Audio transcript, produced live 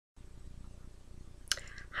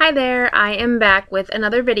Hi there, I am back with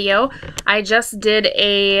another video. I just did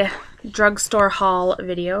a drugstore haul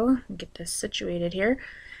video. Get this situated here.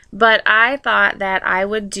 But I thought that I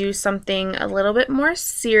would do something a little bit more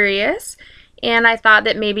serious, and I thought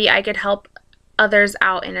that maybe I could help others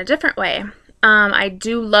out in a different way. I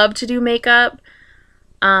do love to do makeup.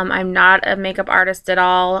 I'm not a makeup artist at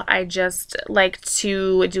all. I just like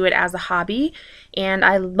to do it as a hobby, and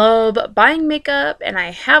I love buying makeup, and I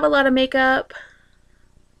have a lot of makeup.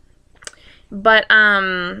 But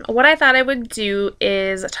what I thought I would do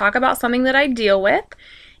is talk about something that I deal with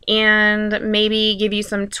and maybe give you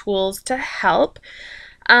some tools to help.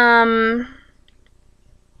 I'm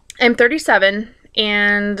 37,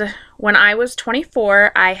 and when I was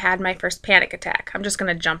 24, I had my first panic attack. I'm just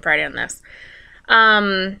going to jump right in this.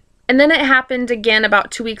 And then it happened again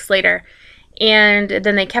about 2 weeks later, and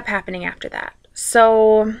then they kept happening after that.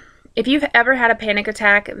 So if you've ever had a panic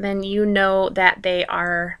attack, then you know that they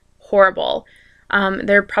are horrible.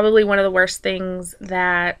 They're probably one of the worst things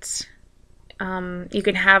that you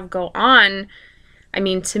can have go on. I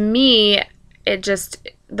mean, to me, it just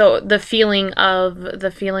the feeling of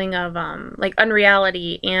like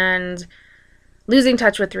unreality and losing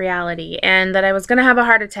touch with reality, and that I was gonna have a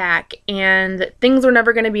heart attack and that things were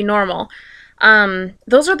never gonna be normal.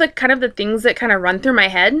 Those are the kind of the things that kind of run through my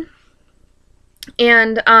head,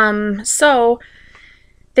 and so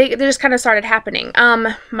they just kind of started happening.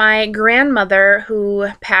 My grandmother, who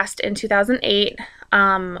passed in 2008,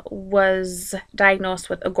 was diagnosed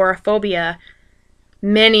with agoraphobia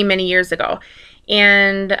many, many years ago.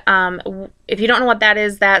 And if you don't know what that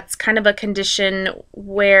is, that's kind of a condition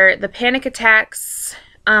where the panic attacks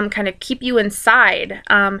kind of keep you inside.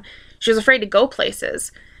 She was afraid to go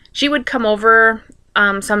places. She would come over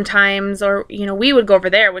sometimes, or we would go over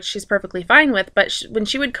there, which she's perfectly fine with, but when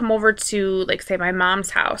she would come over to, like, say, my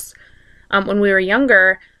mom's house when we were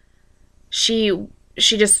younger, she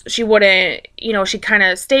wouldn't, she'd kind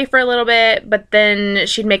of stay for a little bit, but then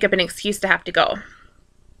she'd make up an excuse to have to go.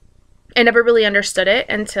 I never really understood it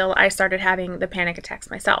until I started having the panic attacks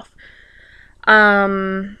myself.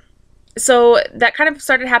 So that kind of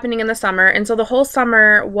started happening in the summer, and so the whole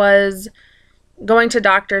summer was going to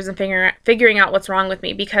doctors and figuring out what's wrong with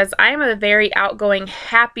me, because I am a very outgoing,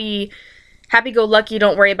 happy-go-lucky,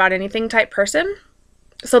 don't worry about anything type person.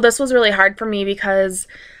 So this was really hard for me because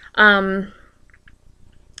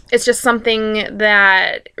it's just something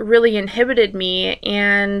that really inhibited me,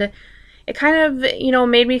 and it kind of,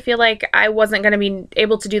 made me feel like I wasn't going to be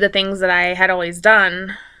able to do the things that I had always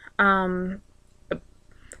done.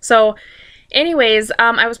 So anyways,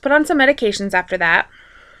 I was put on some medications after that,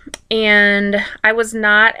 and I was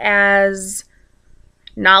not as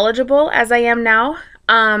knowledgeable as I am now.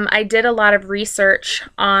 I did a lot of research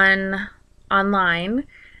online,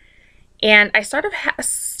 and I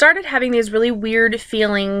started having these really weird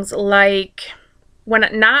feelings, like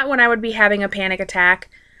not when I would be having a panic attack,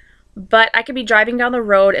 but I could be driving down the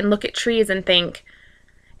road and look at trees and think,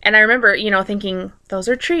 and I remember, thinking, those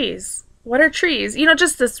are trees. What are trees?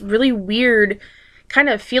 Just this really weird kind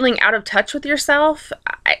of feeling out of touch with yourself.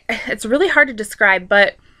 It's really hard to describe,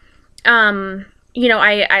 but I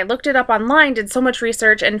looked it up online, did so much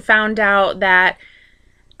research, and found out that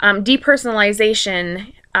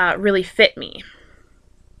depersonalization really fit me.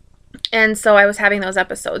 And so I was having those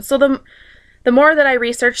episodes. So the more that I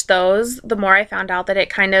researched those, the more I found out that it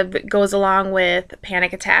kind of goes along with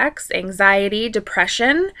panic attacks, anxiety,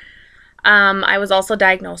 depression. I was also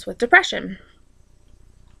diagnosed with depression.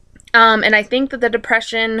 And I think that the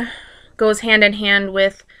depression goes hand in hand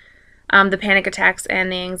with the panic attacks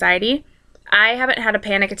and the anxiety. I haven't had a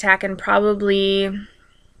panic attack in probably,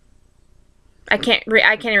 I can't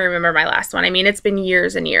even remember my last one. I mean, it's been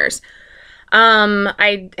years and years.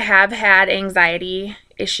 I have had anxiety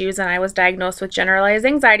issues, and I was diagnosed with generalized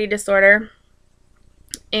anxiety disorder,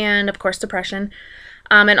 and of course depression,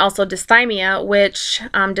 and also dysthymia, which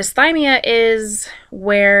dysthymia is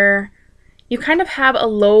where you kind of have a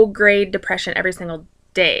low-grade depression every single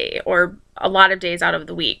day, or a lot of days out of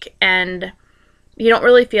the week, and you don't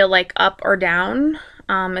really feel like up or down.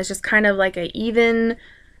 It's just kind of like a even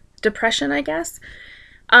depression, I guess,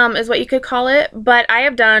 is what you could call it. But I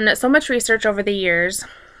have done so much research over the years.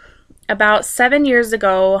 About 7 years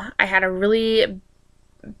ago, I had a really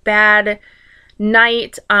bad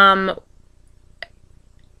night.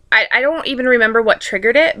 I don't even remember what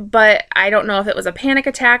triggered it, but I don't know if it was a panic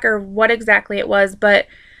attack or what exactly it was, but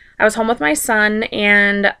I was home with my son,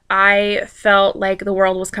 and I felt like the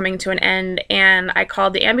world was coming to an end, and I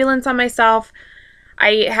called the ambulance on myself.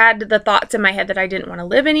 I had the thoughts in my head that I didn't want to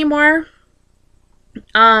live anymore.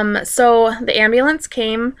 So the ambulance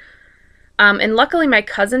came. And luckily my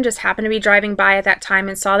cousin just happened to be driving by at that time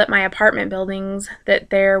and saw that my apartment buildings, that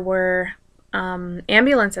there were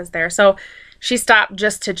ambulances there. So she stopped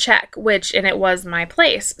just to check, and it was my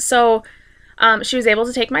place. So she was able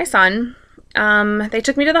to take my son. They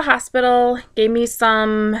took me to the hospital, gave me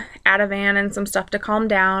some Ativan and some stuff to calm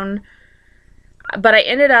down. But I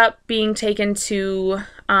ended up being taken to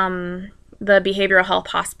the behavioral health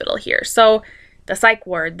hospital here. So the psych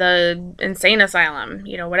ward, the insane asylum,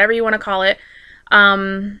 whatever you want to call it.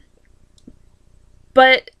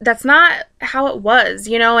 But that's not how it was,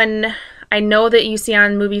 and I know that you see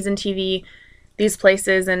on movies and TV these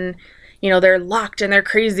places, and they're locked and they're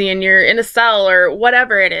crazy and you're in a cell or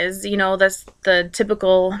whatever it is. That's the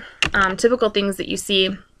typical things that you see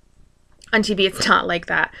on TV. It's not like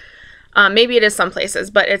that. Maybe it is some places,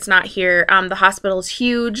 but it's not here. The hospital is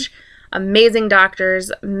huge, amazing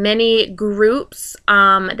doctors, many groups.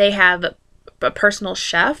 They have a personal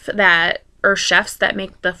chef chefs that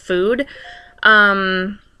make the food.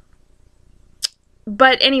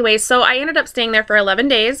 But anyway, so I ended up staying there for 11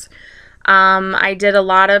 days. I did a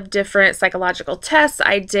lot of different psychological tests.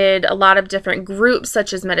 I did a lot of different groups,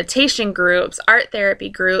 such as meditation groups, art therapy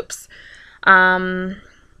groups.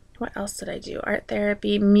 What else did I do? Art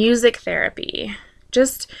therapy, music therapy.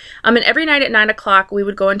 And every night at 9 o'clock, we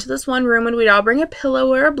would go into this one room and we'd all bring a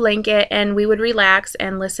pillow or a blanket and we would relax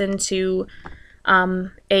and listen to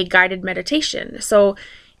a guided meditation. So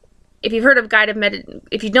if you've heard of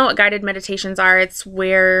if you know what guided meditations are, it's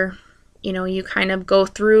where, you kind of go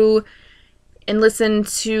through and listen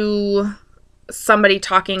to somebody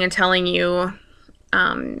talking and telling you,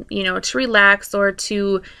 to relax, or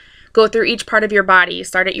to go through each part of your body.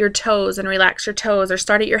 Start at your toes and relax your toes, or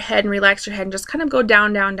start at your head and relax your head, and just kind of go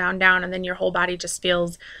down, down, down, down, and then your whole body just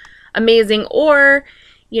feels amazing. Or,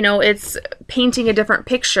 it's painting a different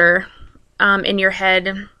picture in your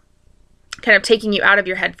head, kind of taking you out of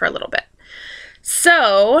your head for a little bit.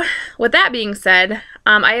 So, with that being said,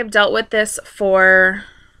 I have dealt with this for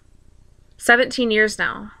 17 years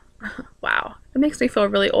now. Wow, it makes me feel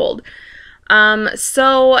really old.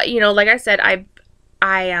 So, like I said,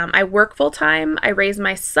 I work full time. I raise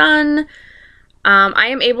my son. I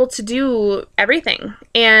am able to do everything,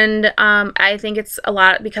 and I think it's a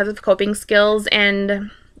lot because of coping skills. And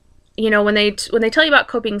when they tell you about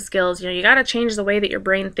coping skills, you got to change the way that your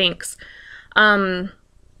brain thinks.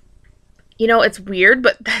 It's weird,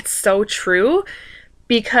 but that's so true,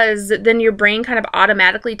 because then your brain kind of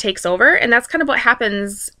automatically takes over, and that's kind of what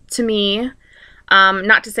happens to me.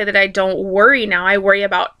 Not to say that I don't worry now. I worry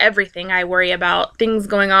about everything. I worry about things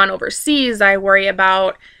going on overseas. I worry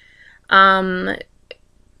about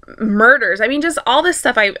murders. I mean, just all this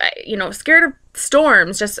stuff. I scared of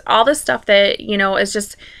storms. Just all this stuff that, is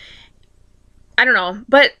just, I don't know.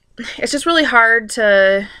 But it's just really hard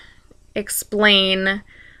to explain.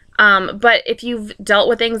 But if you've dealt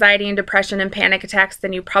with anxiety and depression and panic attacks,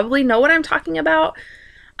 then you probably know what I'm talking about.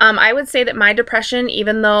 I would say that my depression,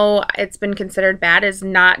 even though it's been considered bad, is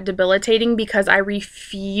not debilitating, because I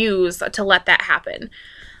refuse to let that happen.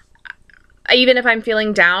 Even if I'm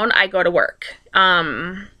feeling down, I go to work,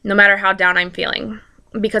 no matter how down I'm feeling.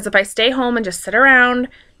 Because if I stay home and just sit around,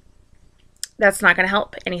 that's not going to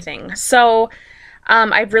help anything. So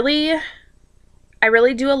I really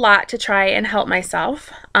do a lot to try and help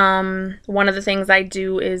myself. One of the things I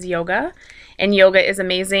do is yoga. And yoga is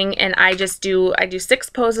amazing, and I do 6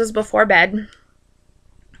 poses before bed,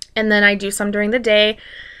 and then I do some during the day,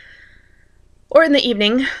 or in the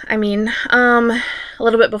evening, a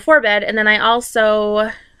little bit before bed, and then I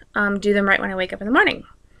also do them right when I wake up in the morning.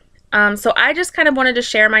 So I just kind of wanted to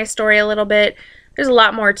share my story a little bit. There's a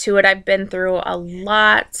lot more to it. I've been through a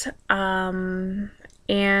lot, and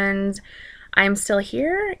I'm still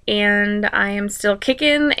here, and I am still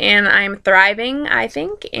kicking, and I'm thriving, I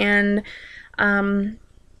think, and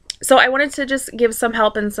so I wanted to just give some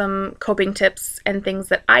help and some coping tips and things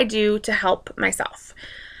that I do to help myself.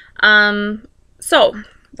 So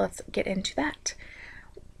let's get into that.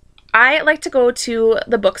 I like to go to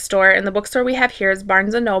the bookstore, and the bookstore we have here is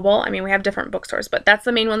Barnes & Noble. We have different bookstores, but that's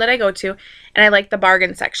the main one that I go to, and I like the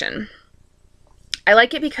bargain section. I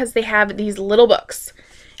like it because they have these little books,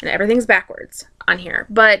 and everything's backwards on here,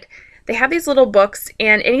 but they have these little books,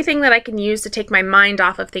 and anything that I can use to take my mind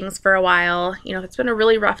off of things for a while. If it's been a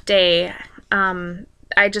really rough day,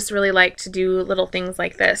 I just really like to do little things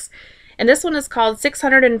like this. And this one is called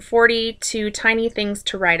 642 Tiny Things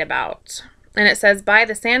to Write About. And it says, by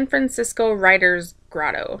the San Francisco Writers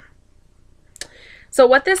Grotto. So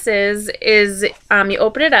what this is you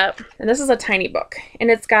open it up, and this is a tiny book, and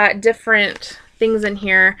it's got different things in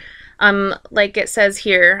here. Like it says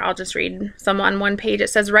here, I'll just read some on one page. It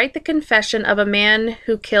says, write the confession of a man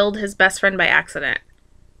who killed his best friend by accident.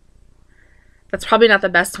 That's probably not the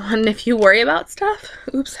best one if you worry about stuff.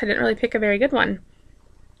 Oops, I didn't really pick a very good one.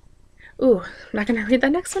 Ooh, I'm not going to read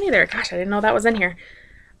that next one either. Gosh, I didn't know that was in here.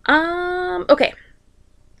 Okay.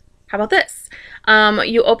 How about this?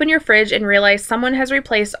 You open your fridge and realize someone has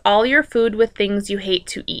replaced all your food with things you hate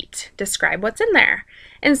to eat. Describe what's in there.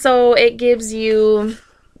 And so it gives you,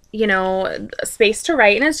 you know, space to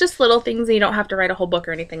write, and it's just little things, and you don't have to write a whole book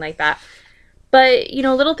or anything like that. But, you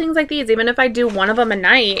know, little things like these, even if I do one of them a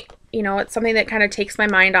night, you know, it's something that kind of takes my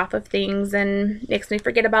mind off of things and makes me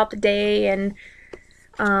forget about the day, and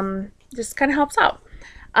just kind of helps out.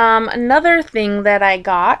 Another thing that I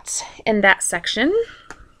got in that section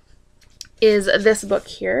is this book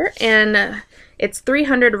here, and it's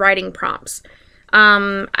 300 writing prompts.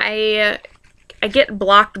 I get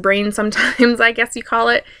blocked brain sometimes, I guess you call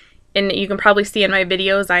it, and you can probably see in my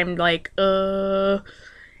videos I'm like,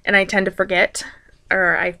 and I tend to forget,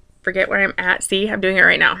 or I forget where I'm at. See, I'm doing it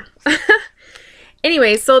right now.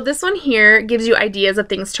 Anyway, so this one here gives you ideas of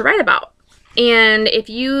things to write about. And if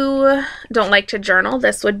you don't like to journal,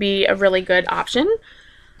 this would be a really good option.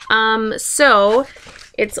 So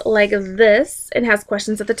it's like this. It has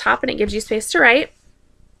questions at the top, and it gives you space to write.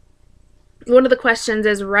 One of the questions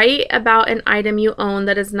is, write about an item you own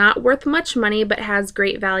that is not worth much money but has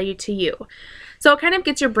great value to you. So it kind of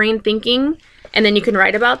gets your brain thinking, and then you can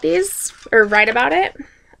write about these, or write about it.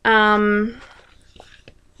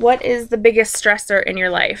 What is the biggest stressor in your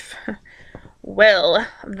life? Well,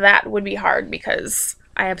 that would be hard because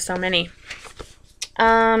I have so many.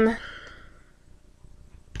 Oh,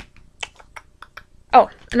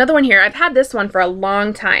 another one here. I've had this one for a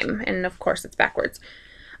long time, and of course it's backwards.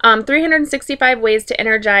 365 ways to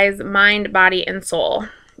energize mind, body, and soul.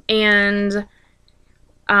 And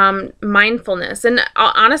mindfulness. And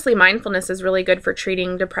honestly, mindfulness is really good for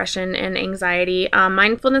treating depression and anxiety.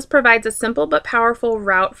 Mindfulness provides a simple but powerful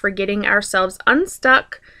route for getting ourselves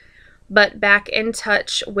unstuck, but back in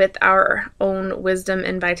touch with our own wisdom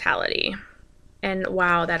and vitality. And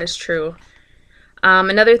wow, that is true.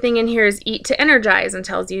 Another thing in here is eat to energize, and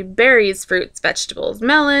tells you berries, fruits, vegetables,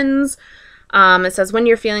 melons. It says, when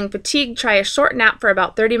you're feeling fatigued, try a short nap for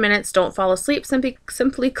about 30 minutes. Don't fall asleep.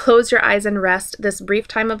 Simply close your eyes and rest. This brief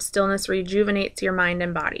time of stillness rejuvenates your mind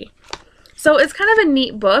and body. So it's kind of a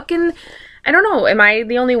neat book, and I don't know, am I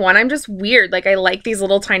the only one? I'm just weird. Like, I like these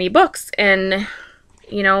little tiny books, and,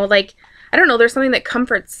 you know, like, I don't know, there's something that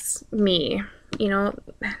comforts me, you know,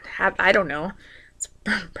 I don't know. It's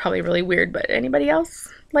probably really weird, but anybody else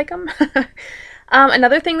like them?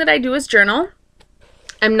 Another thing that I do is journal.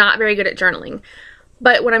 I'm not very good at journaling,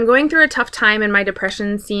 but when I'm going through a tough time and my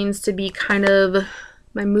depression seems to be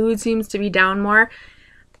my mood seems to be down more,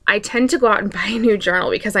 I tend to go out and buy a new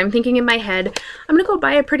journal because I'm thinking in my head, I'm going to go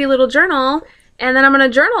buy a pretty little journal and then I'm going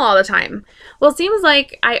to journal all the time. Well, it seems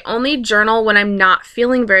like I only journal when I'm not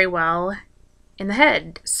feeling very well in the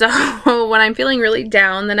head. So when I'm feeling really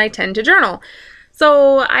down, then I tend to journal.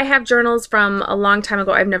 So I have journals from a long time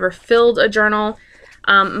ago. I've never filled a journal.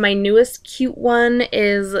 My newest cute one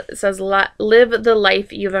says live the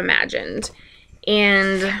life you've imagined,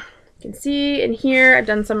 and you can see in here I've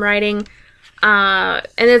done some writing, and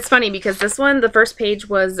it's funny because this one, the first page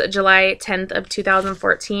was July 10th of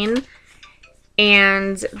 2014,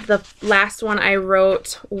 and the last one I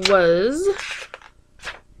wrote was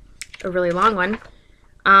a really long one,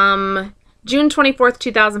 June 24th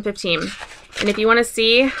 2015, and if you want to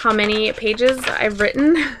see how many pages I've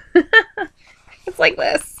written, it's like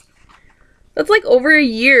this. That's like over a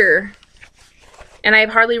year. And I've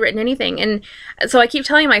hardly written anything. And so I keep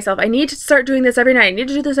telling myself, I need to start doing this every night. I need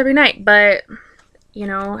to do this every night. But, you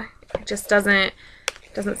know, it just doesn't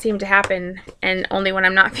seem to happen. And only when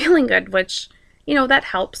I'm not feeling good, which, you know, that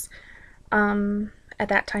helps at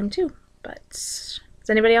that time too. But does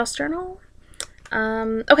anybody else journal?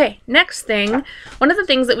 Okay, next thing. One of the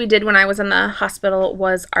things that we did when I was in the hospital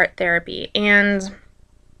was art therapy. And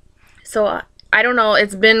so I don't know,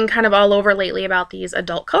 it's been kind of all over lately about these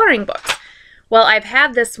adult coloring books. Well, I've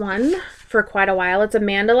had this one for quite a while. It's a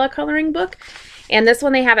mandala coloring book. And this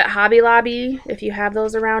one they have at Hobby Lobby, if you have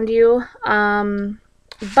those around you.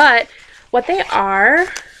 But what they are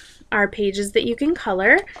pages that you can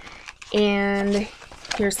color. And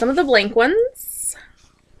here's some of the blank ones.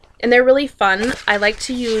 And they're really fun. I like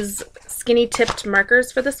to use skinny tipped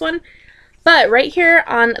markers for this one. But right here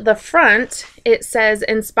on the front, it says,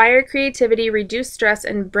 inspire creativity, reduce stress,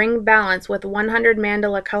 and bring balance with 100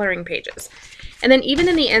 mandala coloring pages. And then even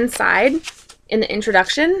in the inside, in the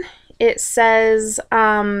introduction, it says,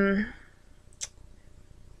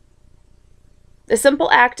 The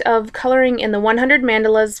simple act of coloring in the 100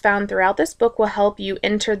 mandalas found throughout this book will help you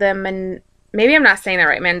enter them, and maybe I'm not saying that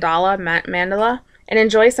right, mandala, and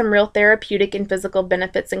enjoy some real therapeutic and physical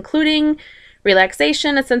benefits, including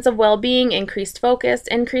relaxation, a sense of well-being, increased focus,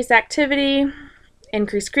 increased activity,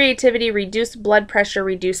 increased creativity, reduced blood pressure,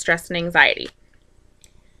 reduced stress and anxiety.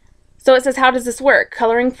 So it says, how does this work?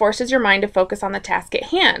 Coloring forces your mind to focus on the task at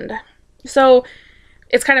hand. So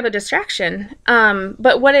it's kind of a distraction.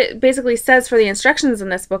 But what it basically says for the instructions in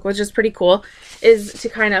this book, which is pretty cool, is to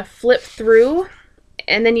kind of flip through,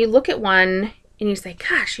 and then you look at one and you say,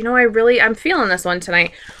 gosh, you know, I'm feeling this one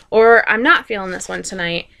tonight, or I'm not feeling this one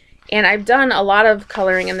tonight. And I've done a lot of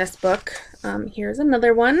coloring in this book. Here's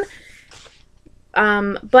another one.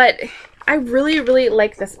 But I really, really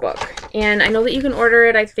like this book, and I know that you can order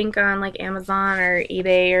it, I think, on like Amazon or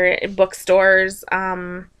eBay or bookstores.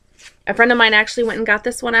 A friend of mine actually went and got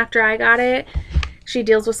this one after I got it. She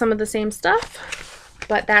deals with some of the same stuff,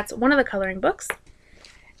 but that's one of the coloring books.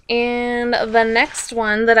 And the next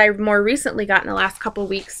one that I more recently got in the last couple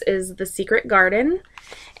weeks is The Secret Garden,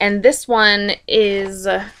 and this one is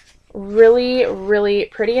really, really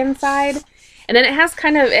pretty inside. And then it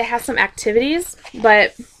has some activities,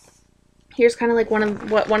 but here's kind of like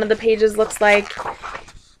what one of the pages looks like.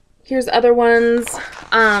 Here's other ones.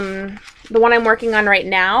 The one I'm working on right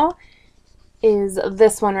now is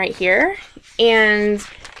this one right here, and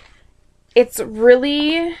it's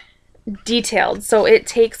really detailed, so it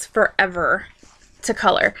takes forever to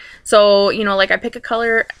color. So, you know, like I pick a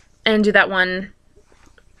color and do that one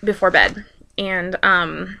before bed, and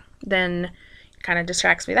then it kind of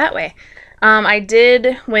distracts me that way. I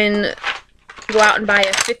did go out and buy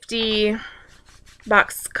a 50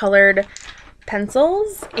 box colored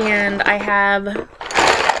pencils, and I have,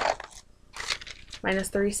 minus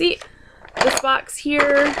the receipt, this box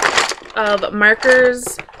here of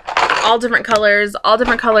markers, all different colors, all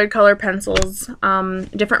different colored color pencils,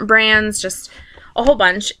 different brands, just a whole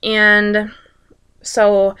bunch. And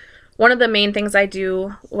so one of the main things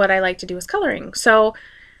what I like to do is coloring. So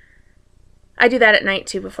I do that at night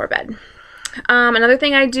too before bed. Another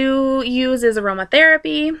thing I do use is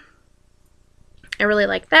aromatherapy. I really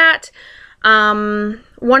like that.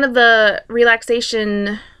 One of the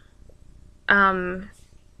relaxation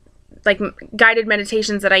like guided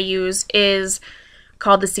meditations that I use is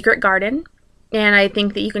called The Secret Garden, and I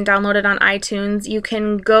think that you can download it on iTunes. You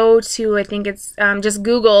can go to, I think it's just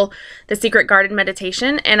Google The Secret Garden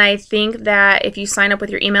meditation, and I think that if you sign up with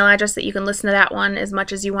your email address that you can listen to that one as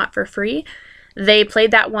much as you want for free. They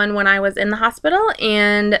played that one when I was in the hospital,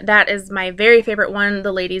 and that is my very favorite one.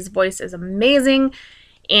 The lady's voice is amazing,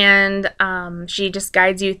 and she just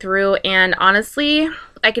guides you through, and honestly,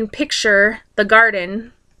 I can picture the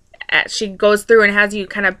garden as she goes through and has you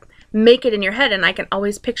kind of make it in your head, and I can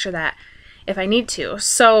always picture that if I need to.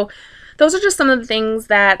 So those are just some of the things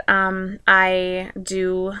that I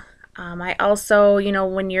do. I also, you know,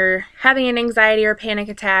 when you're having an anxiety or panic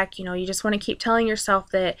attack, you know, you just want to keep telling yourself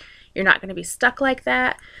that you're not going to be stuck like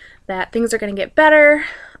that, that things are going to get better,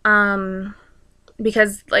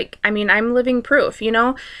 because, like, I mean, I'm living proof, you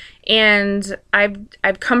know, and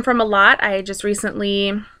I've come from a lot. I just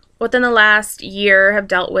recently, within the last year, have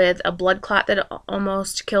dealt with a blood clot that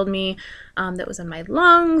almost killed me, that was in my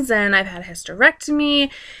lungs, and I've had a hysterectomy,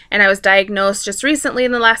 and I was diagnosed just recently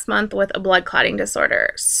in the last month with a blood clotting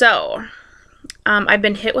disorder. So I've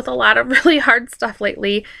been hit with a lot of really hard stuff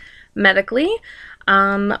lately medically,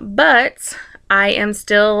 but I am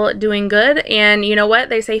still doing good, and you know what?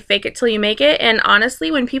 They say fake it till you make it, and honestly,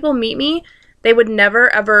 when people meet me, they would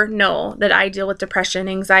never ever know that I deal with depression,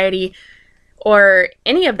 anxiety, or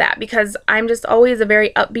any of that, because I'm just always a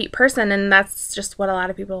very upbeat person, and that's just what a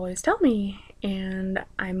lot of people always tell me, and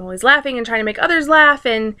I'm always laughing and trying to make others laugh,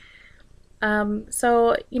 and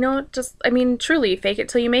so, you know, just, I mean, truly, fake it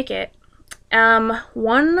till you make it.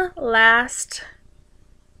 One last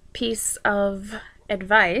piece of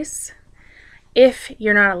advice, if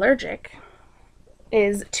you're not allergic,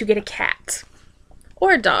 is to get a cat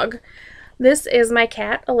or a dog. This is my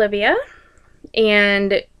cat, Olivia,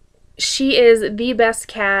 and she is the best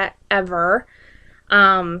cat ever.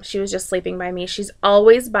 She was just sleeping by me. She's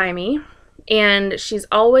always by me, and she's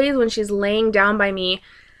always, when she's laying down by me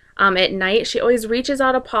at night, she always reaches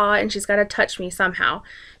out a paw, and she's got to touch me somehow.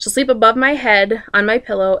 She'll sleep above my head on my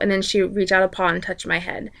pillow, and then she'll reach out a paw and touch my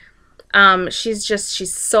head.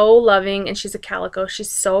 She's so loving, and she's a calico. She's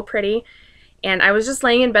so pretty. And I was just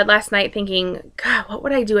laying in bed last night thinking, God, what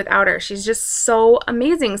would I do without her? She's just so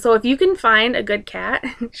amazing. So if you can find a good cat,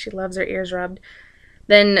 she loves her ears rubbed,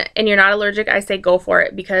 then, and you're not allergic, I say go for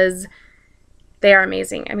it, because they are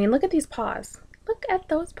amazing. I mean, look at these paws. Look at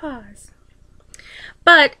those paws.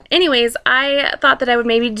 But anyways, I thought that I would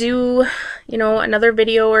maybe do, you know, another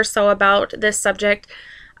video or so about this subject.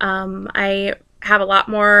 I have a lot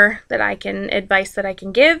more advice that I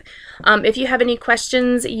can give. If you have any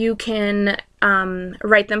questions, you can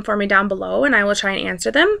write them for me down below and I will try and answer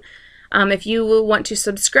them. If you want to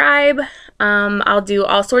subscribe, I'll do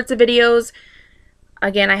all sorts of videos.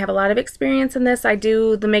 Again, I have a lot of experience in this. I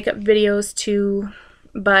do the makeup videos too,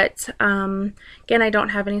 but again, I don't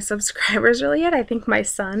have any subscribers really yet. I think my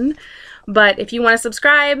son. But if you want to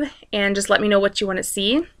subscribe and just let me know what you want to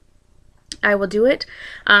see, I will do it.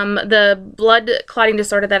 The blood clotting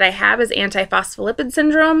disorder that I have is antiphospholipid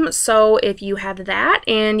syndrome. So if you have that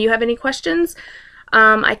and you have any questions,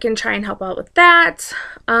 I can try and help out with that.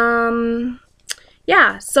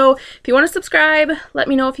 Yeah, so if you want to subscribe, let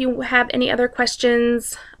me know if you have any other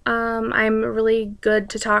questions. I'm really good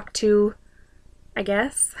to talk to, I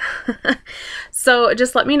guess. So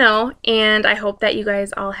just let me know, and I hope that you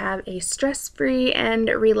guys all have a stress-free and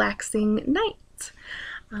relaxing night.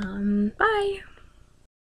 Bye.